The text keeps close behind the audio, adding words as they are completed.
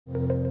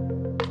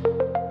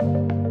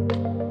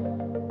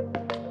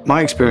My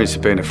experience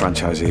of being a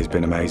franchisee has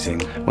been amazing.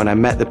 When I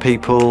met the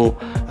people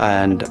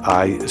and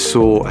I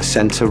saw a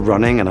centre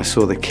running and I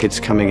saw the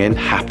kids coming in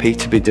happy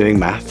to be doing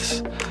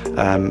maths,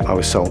 I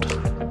was sold.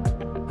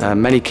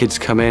 Many kids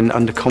come in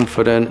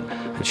underconfident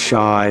and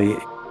shy.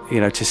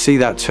 You know, to see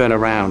that turn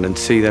around and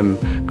see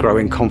them grow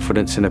in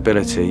confidence and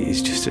ability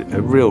is just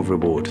a real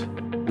reward.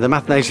 The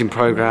Mathnasium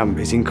programme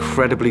is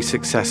incredibly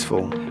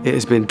successful. It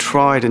has been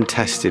tried and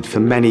tested for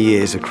many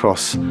years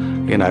across,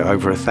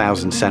 over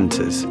 1,000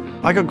 centres.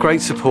 I got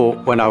great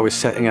support when I was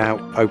setting out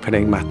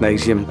opening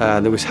Mathnasium.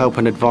 There was help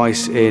and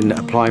advice in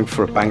applying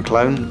for a bank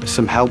loan,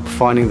 some help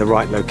finding the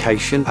right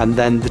location, and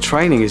then the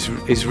training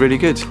is really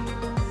good.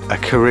 A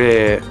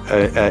career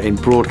in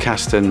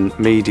broadcast and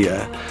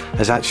media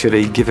has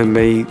actually given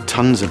me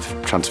tons of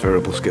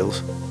transferable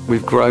skills.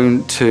 We've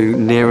grown to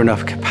near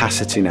enough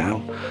capacity now,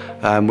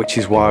 which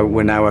is why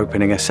we're now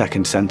opening a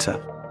second centre.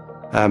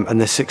 And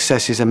the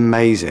success is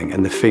amazing,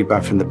 and the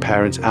feedback from the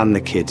parents and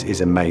the kids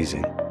is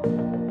amazing.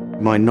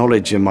 My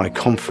knowledge and my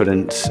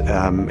confidence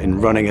in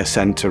running a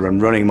centre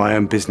and running my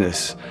own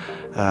business,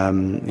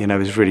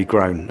 has really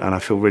grown, and I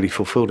feel really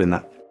fulfilled in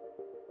that.